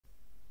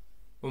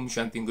Om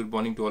Shanti and good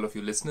morning to all of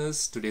you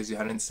listeners. Today is the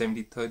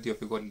 173rd day of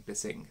your Godly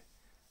Blessing.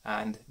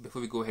 And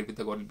before we go ahead with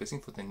the Godly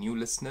Blessing, for the new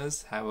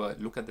listeners, have a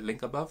look at the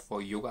link above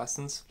for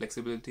yogasans,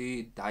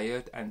 flexibility,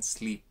 diet and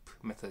sleep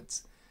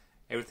methods.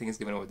 Everything is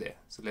given over there.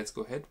 So let's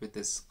go ahead with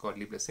this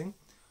Godly Blessing.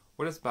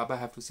 What does Baba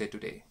have to say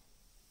today?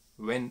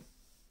 When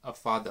a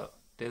father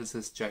tells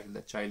his child,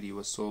 that child, you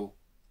were so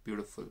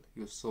beautiful,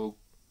 you were so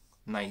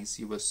nice,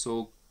 you were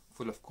so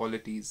full of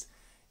qualities,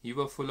 you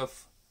were full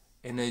of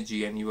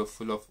energy and you were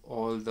full of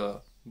all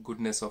the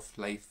goodness of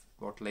life,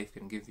 what life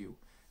can give you.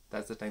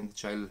 That's the time the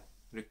child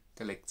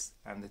recollects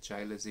and the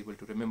child is able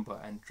to remember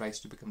and tries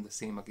to become the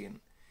same again.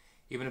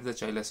 Even if the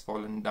child has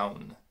fallen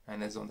down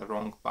and is on the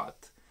wrong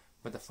path,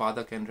 but the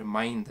father can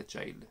remind the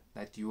child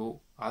that you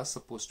are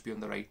supposed to be on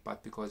the right path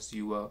because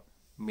you were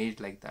made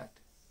like that.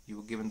 You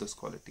were given those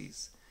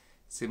qualities.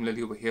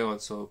 Similarly over here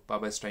also,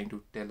 Baba is trying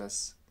to tell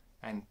us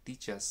and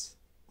teach us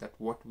that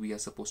what we are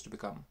supposed to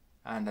become.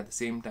 And at the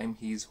same time,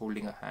 he is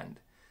holding a hand.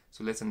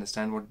 So let's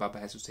understand what Baba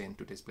has to say in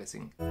today's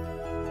blessing.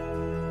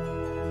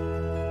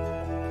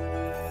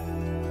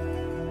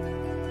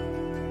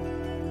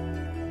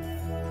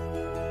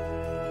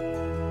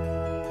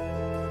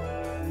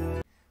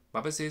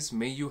 Baba says,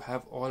 may you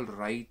have all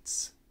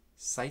rights,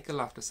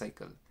 cycle after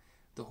cycle.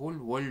 The whole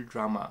world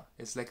drama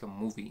is like a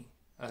movie,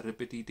 a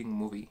repeating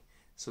movie.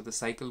 So the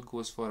cycle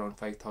goes for around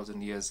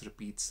 5,000 years,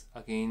 repeats,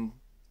 again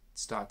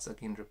starts,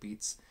 again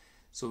repeats.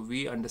 So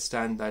we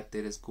understand that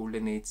there is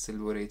golden age,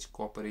 silver age,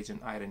 copper age and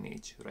iron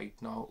age. Right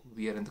now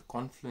we are in the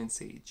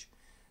confluence age.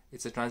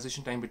 It's a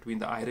transition time between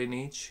the iron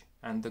age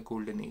and the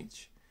golden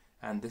age.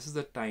 And this is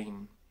the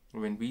time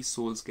when we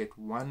souls get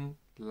one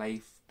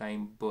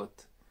lifetime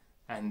birth.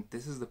 And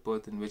this is the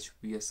birth in which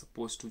we are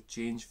supposed to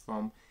change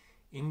from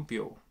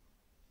impure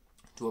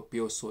to a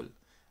pure soul.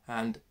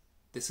 And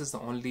this is the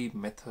only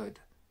method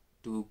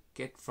to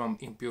get from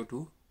impure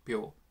to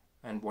pure.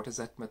 And what is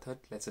that method?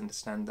 Let's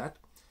understand that.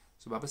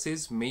 So Baba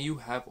says, may you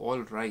have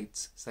all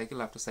rights,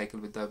 cycle after cycle,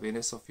 with the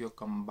awareness of your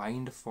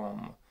combined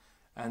form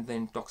and the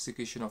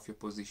intoxication of your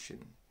position.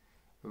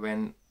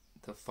 When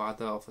the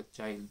father of a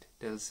child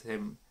tells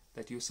him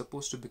that you're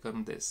supposed to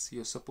become this,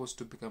 you're supposed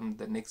to become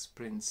the next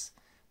prince,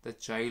 the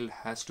child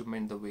has to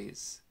mend the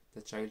ways.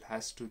 The child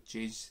has to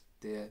change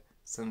their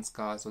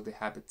sanskars or their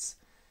habits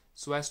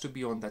so as to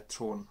be on that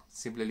throne.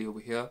 Similarly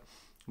over here,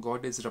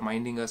 God is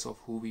reminding us of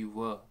who we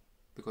were,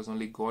 because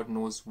only God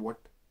knows what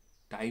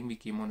time we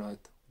came on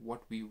earth,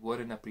 what we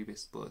were in our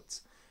previous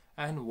births,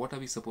 and what are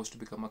we supposed to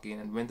become again,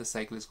 and when the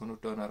cycle is going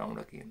to turn around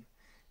again.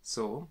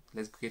 So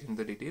let's get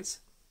into the details.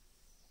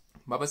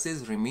 Baba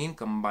says, remain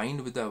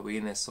combined with the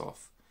awareness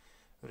of.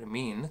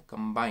 Remain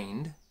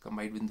combined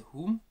with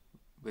whom?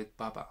 With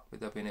Baba, with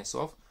the awareness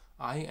of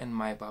I and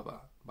my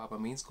Baba. Baba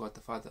means God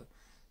the Father.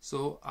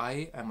 So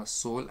I am a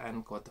soul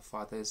and God the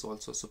Father is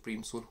also a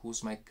supreme soul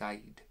who's my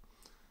guide.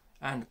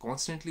 And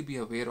constantly be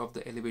aware of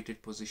the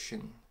elevated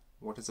position.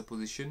 What is the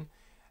position?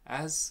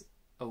 As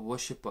a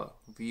worshipper,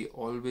 we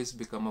always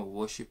become a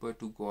worshipper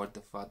to God the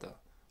Father.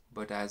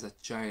 But as a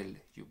child,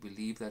 you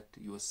believe that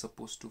you are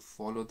supposed to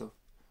follow the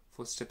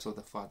footsteps of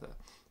the Father,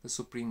 the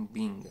Supreme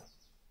Being,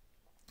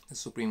 the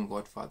Supreme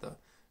Godfather.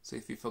 So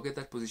if we forget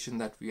that position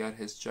that we are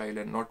His child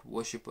and not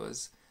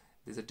worshippers,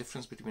 there's a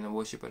difference between a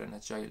worshipper and a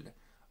child.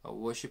 A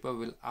worshipper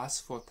will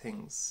ask for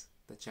things.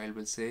 The child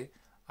will say,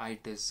 I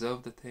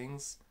deserve the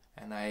things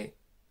and I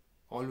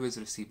always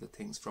receive the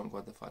things from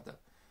God the Father.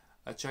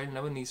 A child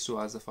never needs to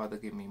ask the Father,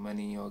 give me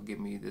money or give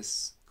me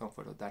this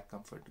comfort or that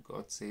comfort.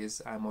 God says,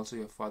 I am also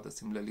your Father.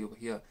 Similarly over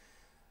here,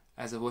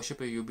 as a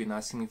worshipper, you've been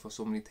asking me for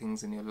so many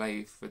things in your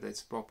life, whether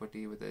it's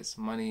property, whether it's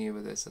money,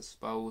 whether it's a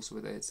spouse,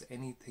 whether it's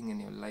anything in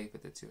your life,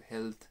 whether it's your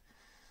health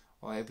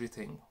or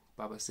everything.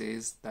 Baba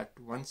says that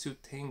once you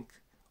think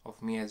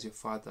of me as your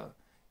Father,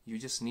 you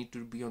just need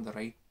to be on the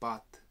right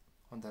path,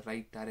 on the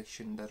right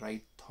direction, the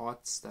right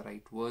thoughts, the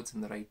right words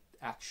and the right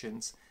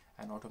actions,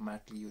 and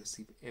automatically you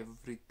receive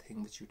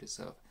everything which you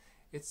deserve.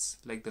 It's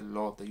like the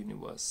law of the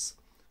universe.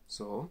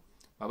 So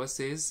Baba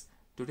says,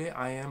 today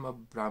I am a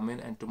Brahmin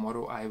and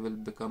tomorrow I will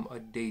become a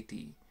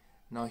deity.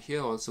 Now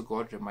here also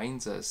God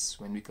reminds us,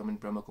 when we come in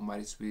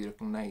Brahmakumaris, we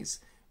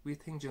recognize, we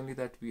think generally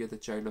that we are the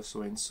child of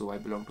so and so, I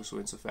belong to so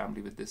and so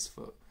family with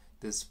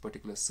this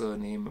particular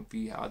surname,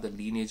 we are the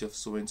lineage of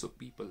so and so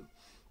people.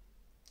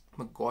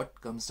 But God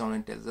comes down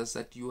and tells us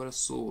that you are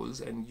souls,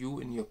 and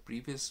you in your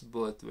previous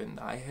birth, when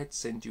I had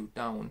sent you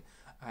down,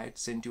 I had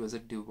sent you as a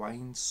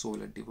divine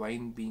soul, a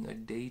divine being, a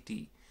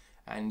deity,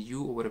 and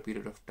you over a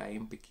period of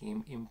time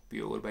became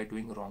impure by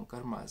doing wrong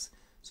karmas.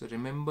 So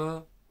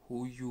remember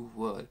who you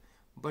were.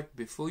 But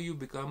before you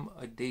become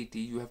a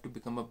deity, you have to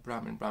become a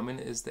Brahmin. Brahmin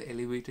is the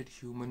elevated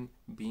human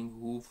being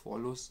who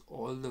follows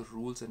all the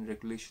rules and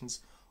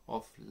regulations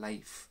of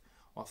life,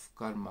 of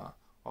karma,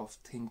 of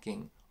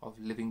thinking, of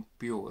living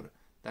pure.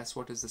 That's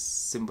what is the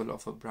symbol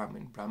of a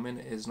Brahmin. Brahmin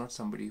is not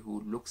somebody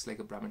who looks like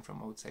a Brahmin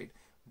from outside.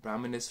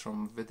 Brahmin is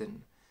from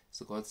within.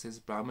 So God says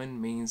Brahmin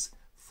means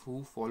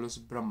who follows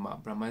Brahma.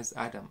 Brahma is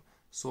Adam.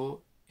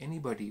 So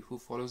anybody who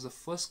follows the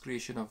first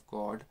creation of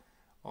God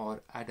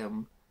or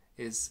Adam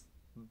is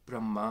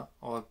Brahma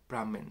or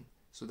Brahmin.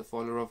 So the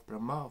follower of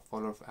Brahma or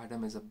follower of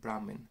Adam is a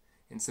Brahmin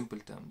in simple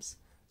terms.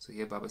 So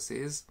here Baba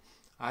says,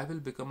 I will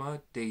become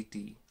a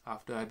deity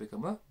after I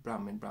become a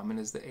Brahmin. Brahmin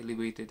is the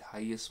elevated,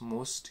 highest,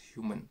 most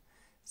human.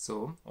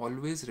 So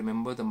always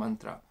remember the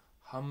mantra,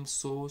 Hum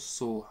so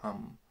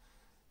hum.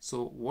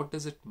 So what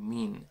does it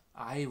mean?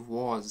 I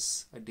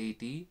was a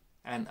deity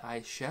and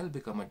I shall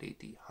become a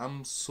deity.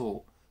 Hum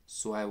so.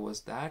 So I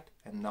was that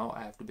and now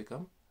I have to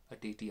become a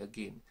deity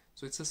again.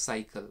 So it's a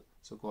cycle.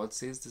 So God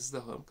says this is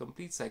the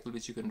complete cycle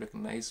which you can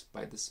recognize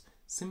by this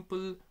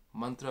simple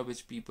mantra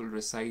which people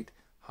recite,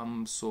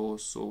 Hum so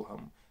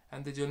hum.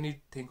 And they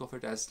generally think of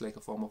it as like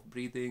a form of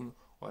breathing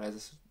or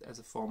as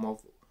a form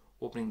of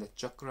opening the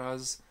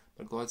chakras.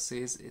 But God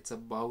says it's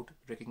about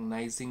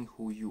recognizing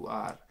who you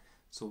are.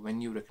 So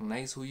when you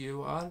recognize who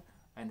you are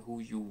and who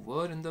you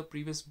were in the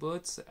previous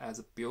births as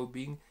a pure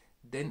being,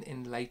 then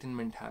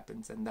enlightenment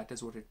happens. And that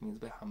is what it means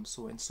by hum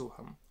so and so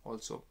hum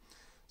also.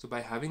 So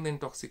by having the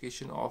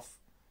intoxication of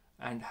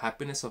and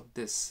happiness of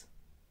this,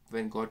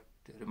 when God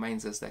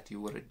reminds us that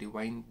you were a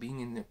divine being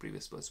in the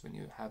previous births, when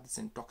you have this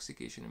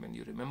intoxication, when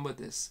you remember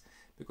this,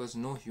 because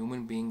no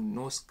human being,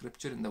 no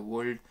scripture in the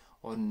world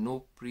or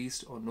no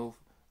priest or no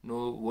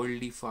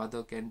worldly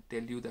father can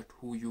tell you that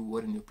who you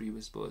were in your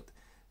previous birth.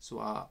 So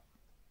our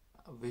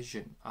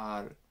vision,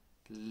 our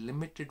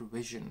limited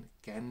vision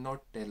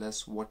cannot tell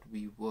us what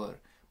we were.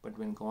 But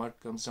when God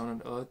comes down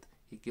on earth,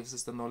 He gives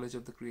us the knowledge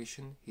of the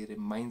creation. He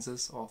reminds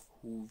us of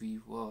who we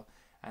were.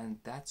 And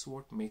that's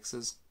what makes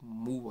us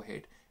move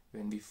ahead.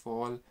 When we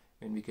fall,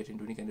 when we get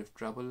into any kind of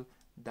trouble,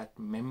 that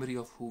memory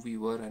of who we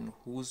were and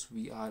whose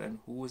we are and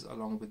who is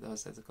along with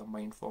us as a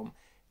combined form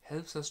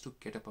helps us to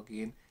get up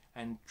again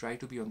and try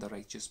to be on the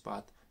righteous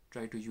path,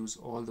 try to use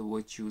all the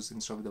virtues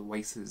instead of the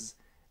vices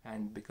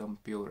and become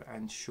pure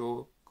and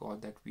show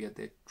God that we are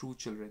their true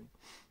children.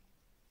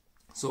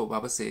 So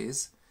Baba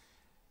says,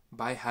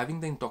 by having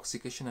the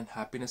intoxication and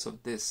happiness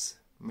of this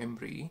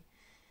memory,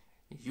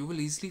 you will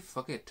easily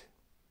forget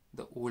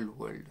the old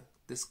world.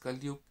 This Kali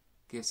Yuga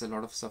gives a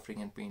lot of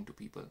suffering and pain to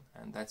people,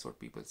 and that's what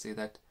people say,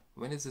 that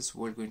when is this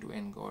world going to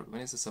end, God?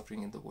 When is the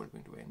suffering in the world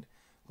going to end?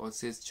 God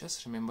says,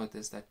 just remember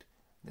this, that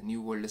the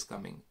new world is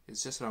coming.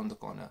 It's just around the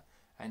corner.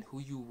 And who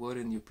you were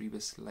in your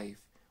previous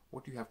life,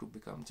 what you have to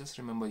become, just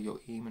remember your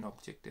aim and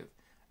objective,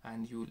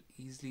 and you'll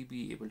easily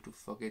be able to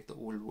forget the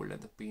old world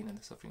and the pain and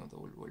the suffering of the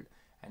old world,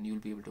 and you'll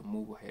be able to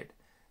move ahead.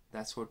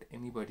 That's what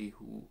anybody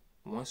who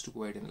wants to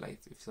go ahead in life,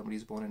 if somebody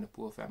is born in a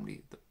poor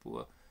family, the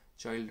poor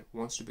child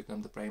wants to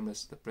become the prime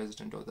minister, the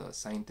president, or the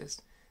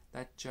scientist,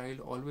 that child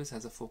always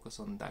has a focus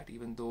on that,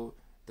 even though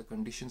the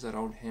conditions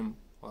around him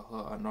or her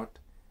are not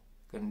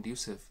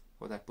conducive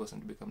for that person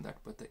to become that,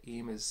 but the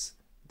aim is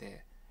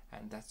there.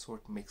 And that's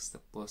what makes the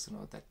person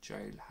or that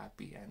child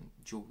happy and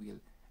jovial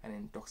and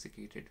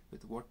intoxicated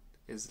with what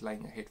is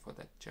lying ahead for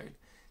that child.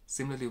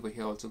 Similarly, over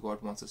here also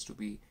God wants us to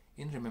be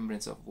in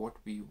remembrance of what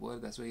we were.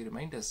 That's why He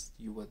reminds us,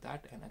 you were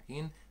that, and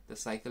again the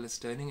cycle is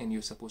turning and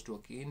you're supposed to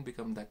again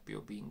become that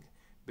pure being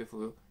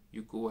before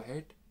you go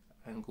ahead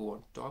and go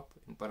on top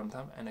in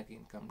Paramdham and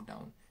again come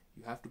down.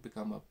 You have to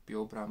become a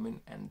pure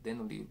Brahmin, and then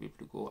only you'll be able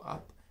to go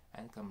up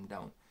and come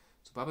down.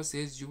 So Baba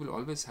says you will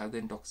always have the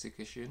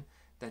intoxication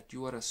that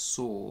you are a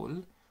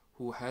soul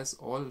who has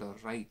all the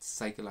rights,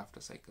 cycle after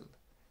cycle.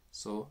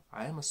 So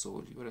I am a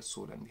soul, you are a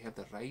soul, and we have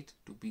the right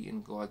to be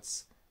in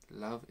God's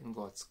love, in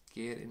God's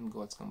care, in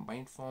God's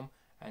combined form,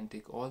 and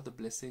take all the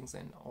blessings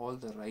and all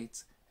the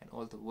rights and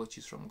all the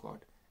virtues from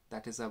God.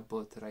 That is our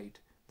birthright.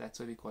 That's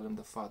why we call Him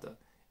the Father.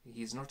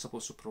 He's not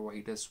supposed to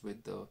provide us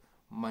with the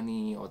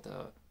money or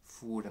the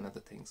food and other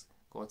things.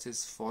 God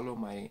says, follow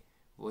my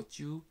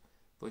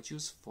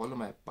virtues, follow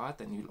my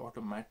path, and you'll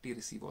automatically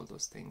receive all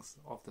those things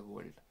of the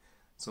world.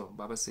 So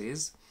Baba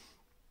says,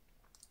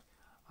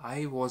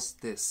 I was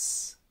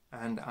this,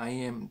 and I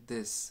am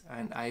this,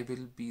 and I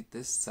will be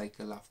this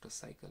cycle after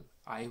cycle.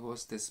 I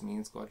was this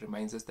means God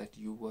reminds us that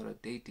you were a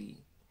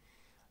deity.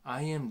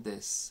 I am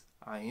this,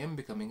 I am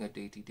becoming a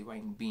deity,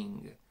 divine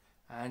being,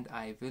 and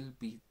I will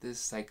be this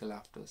cycle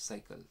after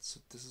cycle. So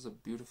this is a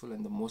beautiful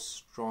and the most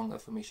strong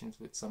affirmations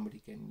which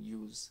somebody can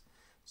use.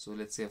 So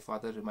let's say a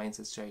father reminds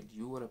his child,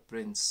 you are a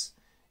prince,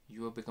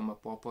 you have become a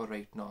pauper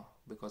right now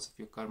because of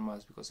your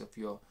karmas, because of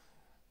your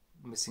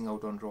missing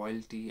out on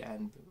royalty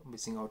and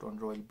missing out on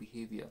royal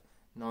behavior.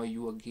 Now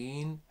you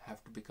again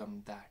have to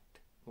become that,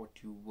 what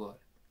you were.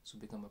 So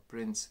become a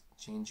prince,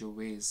 change your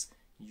ways,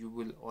 you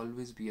will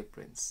always be a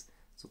prince.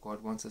 So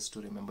God wants us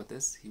to remember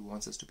this. He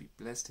wants us to be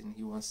blessed, and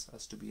He wants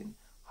us to be in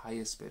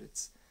higher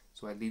spirits.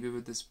 So I leave you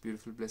with this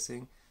beautiful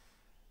blessing.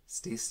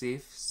 Stay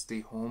safe, stay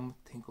home,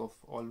 think of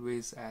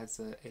always as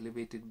an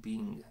elevated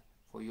being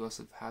for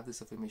yourself. Have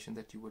this affirmation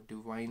that you were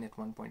divine at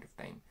one point of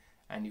time,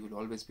 and you will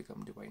always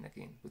become divine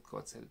again with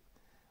God's help.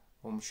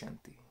 Om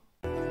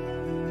Shanti.